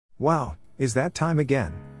Wow, is that time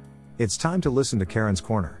again? It's time to listen to Karen's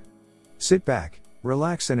Corner. Sit back,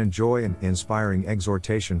 relax and enjoy an inspiring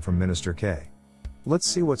exhortation from Minister K. Let's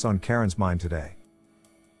see what's on Karen's mind today.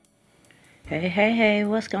 Hey,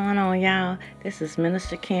 what's going on, y'all? This is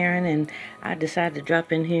Minister Karen, and I decided to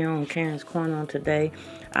drop in here on Karen's Corner on today.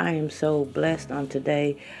 I am so blessed on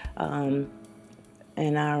today. In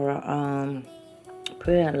our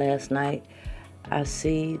prayer last night, I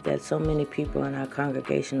see that so many people in our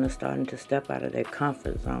congregation are starting to step out of their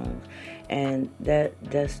comfort zones, and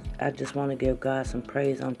that's I just want to give God some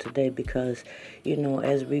praise on today because,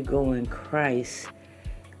 as we grow in Christ,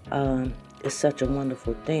 it's such a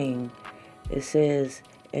wonderful thing. It says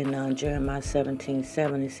in Jeremiah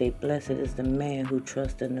 17:7, it says, "Blessed is the man who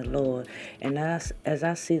trusts in the Lord." And as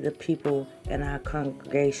I see the people in our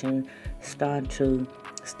congregation start to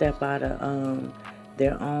step out of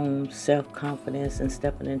their own self-confidence and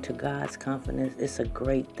stepping into God's confidence, it's a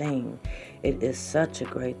great thing. It is such a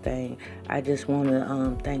great thing. I just want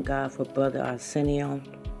to thank God for Brother Arsenio.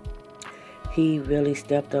 He really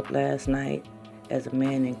stepped up last night as a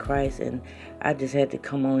man in Christ, and I just had to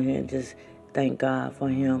come on here and just thank God for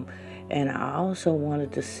him. And I also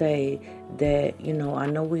wanted to say that, I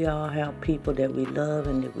know we all have people that we love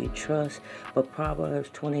and that we trust, but Proverbs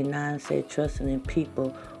 29 said trusting in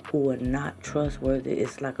people who are not trustworthy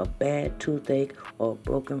is like a bad toothache or a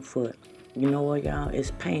broken foot. You know what, y'all?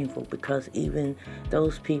 It's painful because even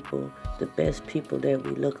those people, the best people that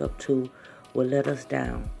we look up to, will let us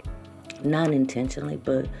down. Not intentionally,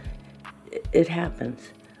 but it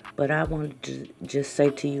happens. But I wanted to just say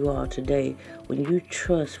to you all today, when you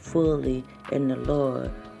trust fully in the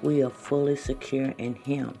Lord, we are fully secure in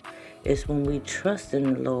Him. It's when we trust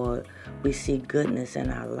in the Lord, we see goodness in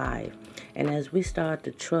our life. And as we start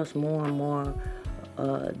to trust more and more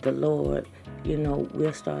the Lord,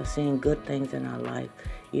 we'll start seeing good things in our life.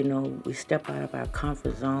 We step out of our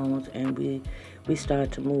comfort zones and we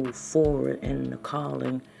start to move forward in the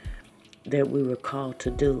calling that we were called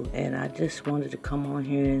to do. And I just wanted to come on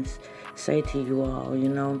here and say to you all,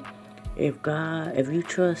 if you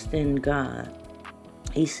trust in God,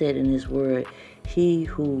 He said in His word, He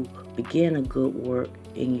who began a good work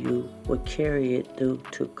in you will carry it through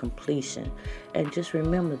to completion. And just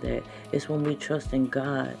remember that it's when we trust in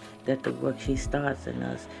God that the work He starts in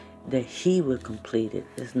us, that He will complete it.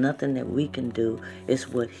 There's nothing that we can do. It's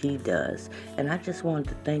what He does. And I just wanted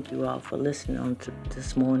to thank you all for listening on to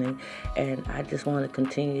this morning. And I just want to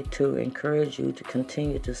continue to encourage you to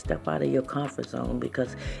continue to step out of your comfort zone,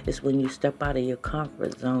 because it's when you step out of your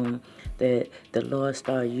comfort zone that the Lord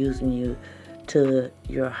starts using you to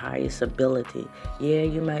your highest ability. Yeah,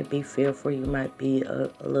 you might be fearful, you might be a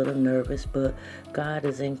little nervous, but God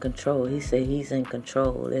is in control. He said He's in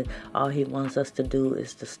control, and all He wants us to do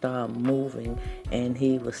is to start moving, and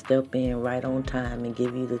He will step in right on time and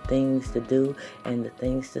give you the things to do and the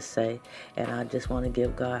things to say. And I just want to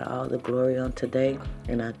give God all the glory on today,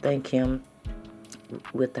 and I thank Him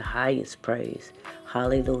with the highest praise.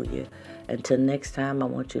 Hallelujah. Until next time, I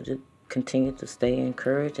want you to continue to stay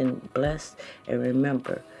encouraged and blessed. And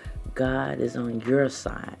remember, God is on your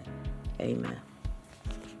side. Amen.